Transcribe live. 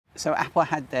So Apple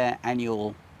had their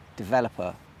annual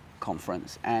developer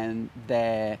conference, and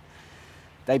they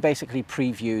basically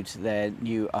previewed their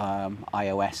new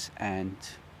iOS and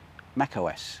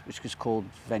macOS, which was called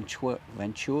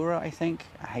Ventura, I think.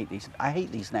 I hate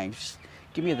these names. Just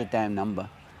give me the damn number.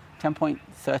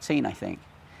 10.13, I think.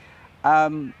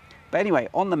 But anyway,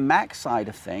 on the Mac side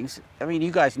of things, I mean,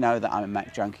 you guys know that I'm a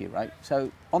Mac junkie, right?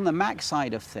 So on the Mac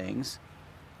side of things,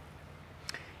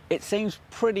 it seems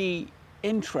pretty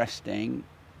interesting,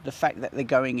 the fact that they're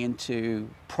going into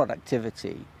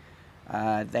productivity.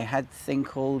 They had a thing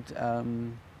called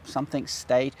something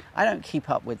Stage. I don't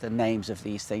keep up with the names of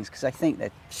these things because I think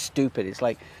they're stupid. It's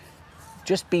like,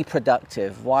 just be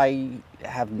productive. Why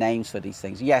have names for these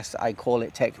things? Yes, I call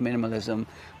it tech minimalism,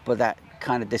 but that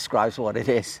kind of describes what it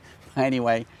is.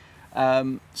 Anyway,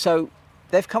 so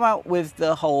they've come out with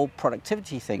the whole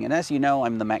productivity thing. And as you know,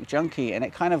 I'm the Mac junkie, and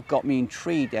it kind of got me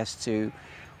intrigued as to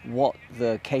what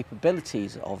the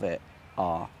capabilities of it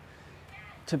are.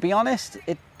 To be honest,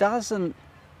 it doesn't,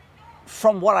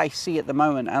 from what I see at the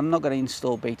moment, I'm not going to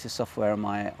install beta software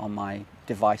on my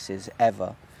devices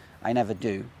ever. I never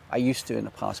do. I used to in the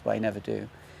past, but I never do.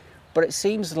 But it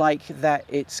seems like that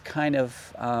it's kind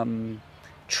of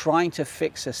trying to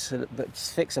fix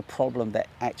a problem that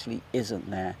actually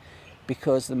isn't there,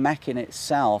 because the Mac in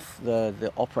itself,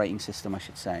 the operating system, I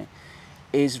should say,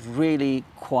 is really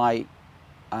quite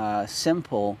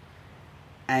simple,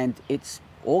 and it's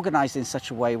organized in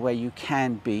such a way where you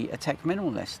can be a tech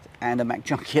minimalist and a Mac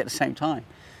junkie at the same time.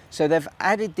 So they've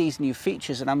added these new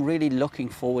features, and I'm really looking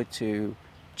forward to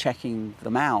checking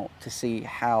them out to see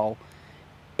how,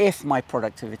 if my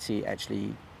productivity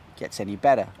actually gets any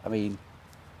better. I mean,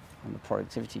 I'm a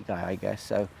productivity guy, I guess,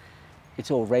 so it's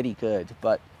already good,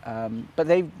 but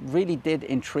they really did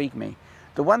intrigue me.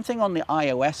 The one thing on the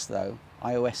iOS though,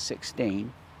 iOS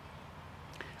 16,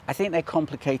 I think they're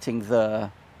complicating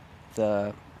the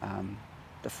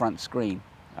front screen,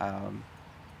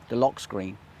 the lock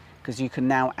screen, because you can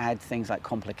now add things like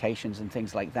complications and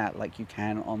things like that, like you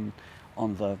can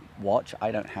on the watch.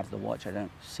 I don't have the watch. I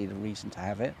don't see the reason to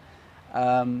have it.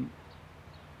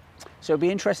 So it'd be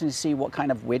interesting to see what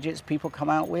kind of widgets people come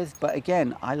out with. But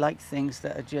again, I like things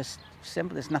that are just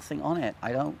simple. There's nothing on it.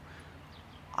 I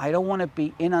don't want to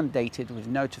be inundated with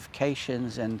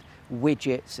notifications and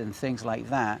widgets and things like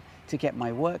that to get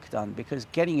my work done, because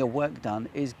getting your work done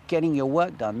is getting your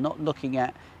work done, not looking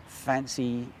at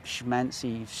fancy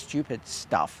schmancy stupid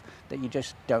stuff that you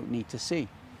just don't need to see.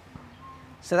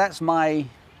 So that's my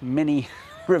mini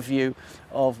review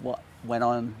of what went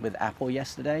on with Apple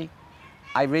yesterday.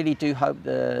 I really do hope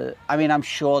I'm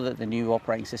sure that the new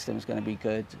operating system is going to be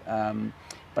good,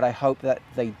 but I hope that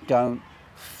they don't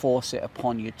force it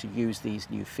upon you to use these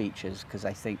new features, because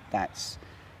I think that's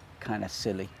kind of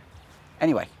silly.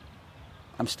 Anyway,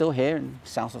 I'm still here in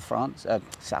south of France,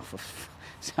 south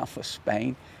of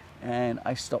Spain, and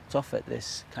I stopped off at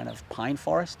this kind of pine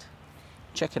forest.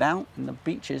 Check it out, and the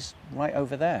beach is right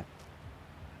over there.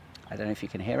 I don't know if you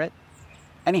can hear it.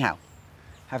 Anyhow,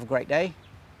 have a great day.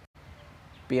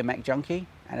 Be a Mac junkie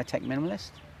and a tech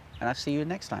minimalist, and I'll see you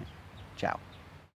next time. Ciao.